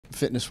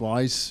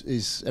fitness-wise,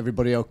 is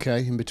everybody okay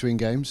in between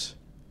games?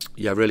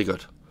 Yeah, really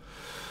good.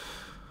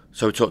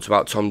 So we talked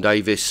about Tom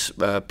Davies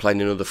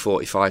playing another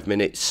 45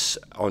 minutes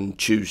on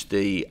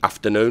Tuesday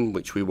afternoon,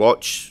 which we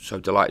watched. So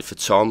delighted for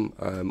Tom.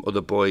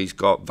 Other boys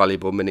got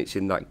valuable minutes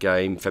in that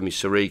game. Femi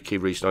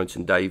Sariki, Reece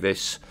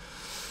Norrington-Davis,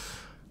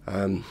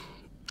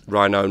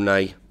 Ryan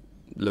O'Neill,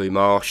 Louis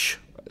Marsh.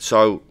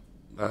 So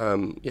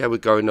yeah, we're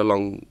going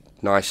along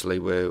nicely.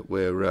 We're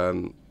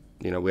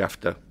we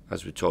have to,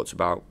 as we talked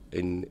about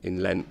in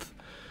length,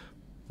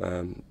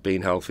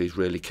 being healthy is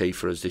really key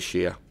for us this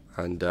year,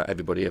 and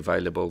everybody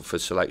available for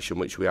selection,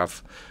 which we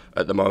have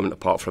at the moment,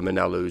 apart from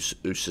Manel,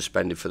 who's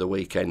suspended for the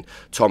weekend.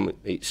 Tom,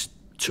 it's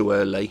too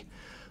early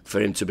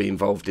for him to be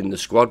involved in the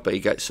squad, but he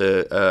gets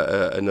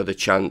another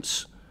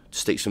chance to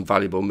stick some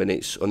valuable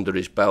minutes under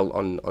his belt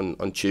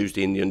on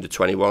Tuesday in the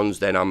under-21s.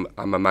 Then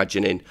I'm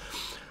imagining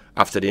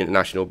after the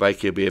international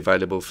break he'll be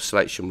available for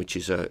selection, which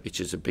is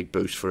a big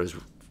boost for us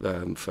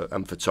and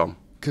for Tom.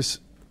 Because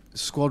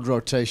squad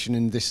rotation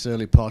in this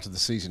early part of the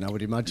season, I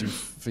would imagine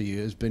for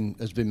you has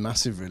been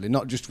massive, really.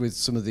 Not just with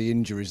some of the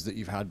injuries that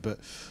you've had, but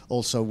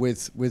also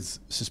with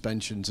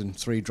suspensions and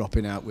 3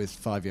 dropping out with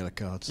 5 yellow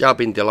cards. Yeah, I've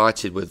been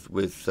delighted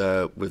with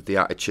the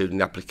attitude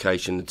and the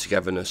application and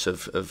togetherness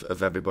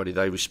of everybody.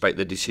 They respect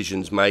the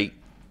decisions made,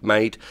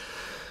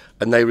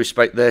 and they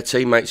respect their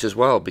teammates as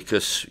well.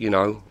 Because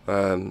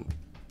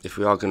if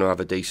we are going to have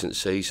a decent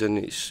season,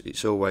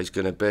 it's always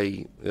going to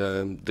be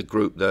the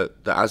group that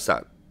has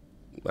that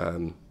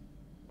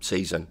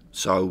season.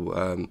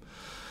 So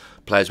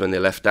players, when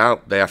they're left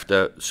out, they have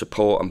to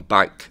support and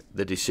back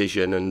the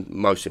decision, and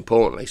most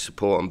importantly,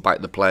 support and back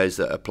the players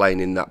that are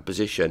playing in that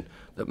position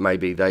that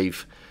maybe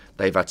they've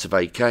had to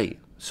vacate.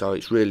 So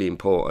it's really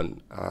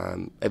important.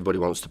 Everybody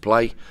wants to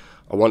play.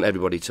 I want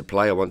everybody to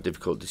play. I want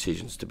difficult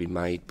decisions to be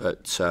made.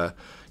 But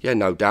yeah,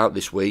 no doubt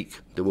this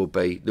week there will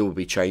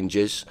be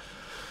changes.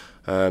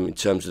 In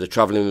terms of the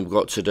travelling we've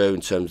got to do,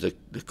 in terms of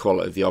the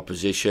quality of the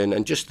opposition,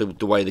 and just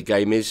the way the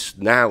game is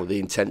now, the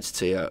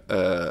intensity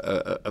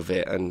of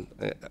it. And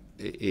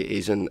it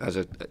isn't,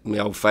 my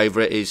old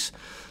favourite is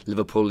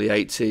Liverpool, the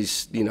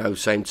 80s,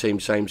 same team,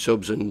 same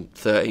subs, and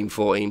 13,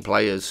 14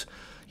 players,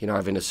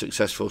 having a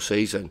successful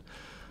season.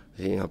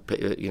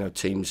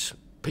 Teams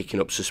picking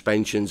up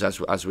suspensions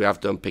as we have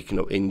done, picking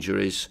up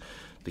injuries.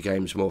 The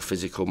game's more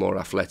physical, more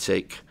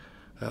athletic,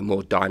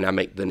 more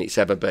dynamic than it's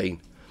ever been.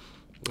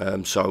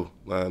 So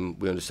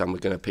we understand we're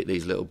going to pick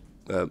these little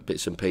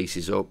bits and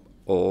pieces up,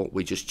 or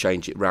we just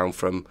change it round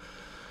from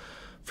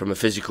a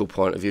physical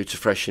point of view to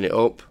freshen it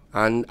up,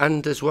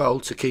 and as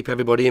well to keep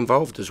everybody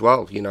involved as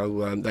well.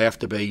 They have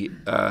to be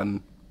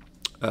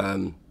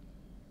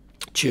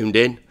tuned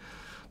in.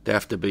 They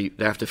have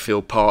to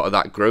feel part of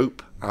that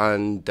group.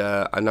 And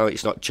I know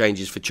it's not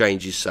changes for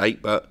change's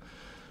sake, but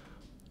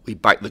we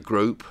back the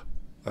group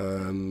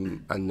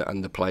and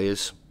the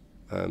players.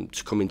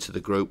 To come into the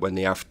group when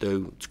they have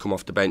to come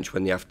off the bench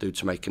when they have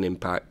to make an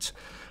impact,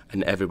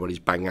 and everybody's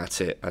bang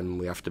at it, and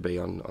we have to be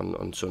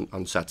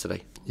on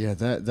Saturday. Yeah,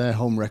 their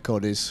home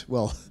record is,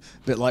 well,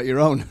 a bit like your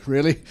own,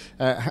 really.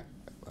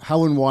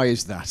 How and why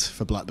is that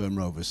for Blackburn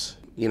Rovers?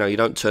 You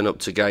don't turn up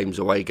to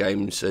away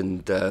games,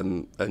 and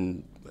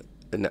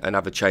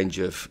have a change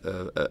of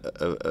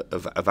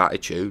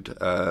attitude.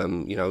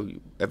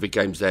 Every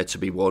game's there to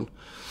be won.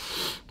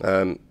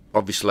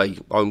 Obviously,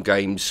 home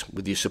games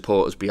with your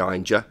supporters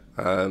behind you.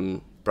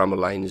 Bramall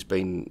Lane has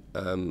been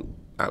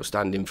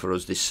outstanding for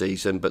us this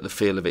season, but the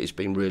feel of it has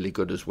been really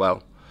good as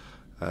well.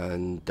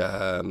 And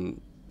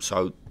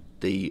so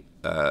the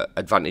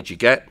advantage you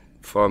get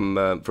from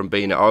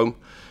being at home,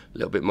 a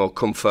little bit more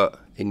comfort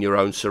in your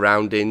own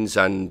surroundings,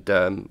 and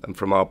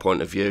from our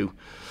point of view,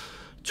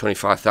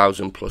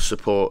 25,000 plus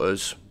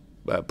supporters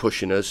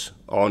pushing us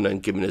on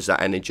and giving us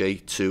that energy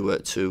to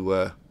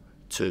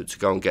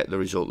go and get the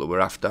result that we're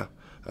after.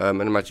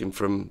 And imagine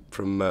from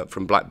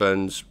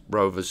Blackburn's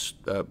Rovers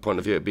point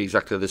of view, it'd be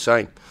exactly the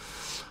same.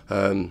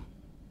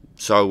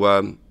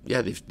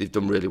 Yeah, they've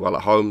done really well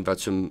at home. They've had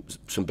some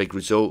big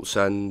results,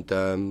 and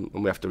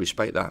we have to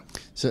respect that.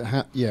 So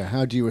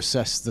how do you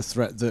assess the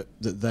threat that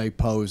they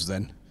pose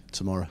then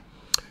tomorrow?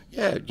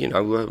 Yeah,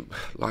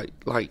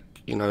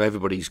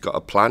 everybody's got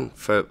a plan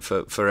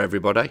for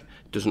everybody.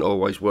 It doesn't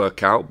always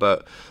work out,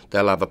 but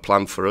they'll have a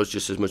plan for us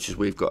just as much as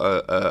we've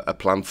got a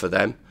plan for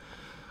them.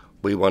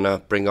 We want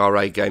to bring our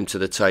A game to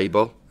the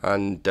table,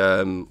 and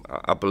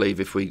I believe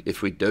if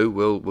we do,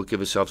 we'll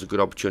give ourselves a good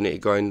opportunity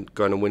going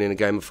and winning a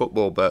game of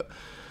football. But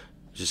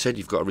as I said,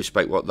 you've got to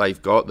respect what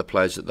they've got, the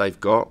players that they've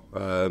got.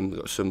 They've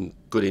got some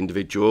good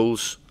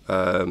individuals,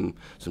 some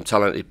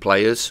talented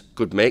players,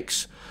 good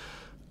mix,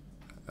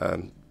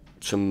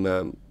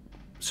 some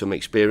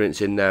experience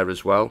in there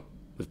as well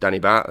with Danny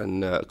Batt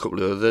and a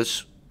couple of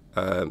others.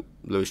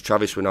 Lewis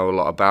Travis we know a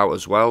lot about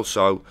as well.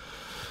 So.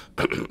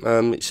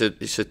 It's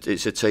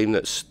a team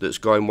that's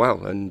going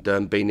well, and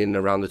been in and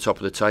around the top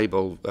of the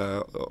table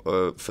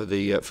for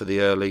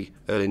the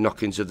early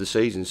knockings of the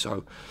season.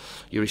 So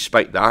you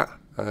respect that,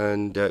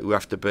 and we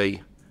have to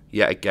be,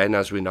 yet again,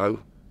 as we know,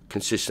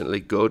 consistently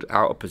good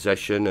out of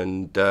possession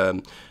and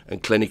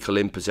clinical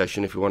in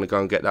possession if we want to go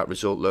and get that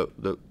result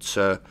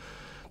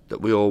that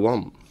we all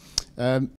want.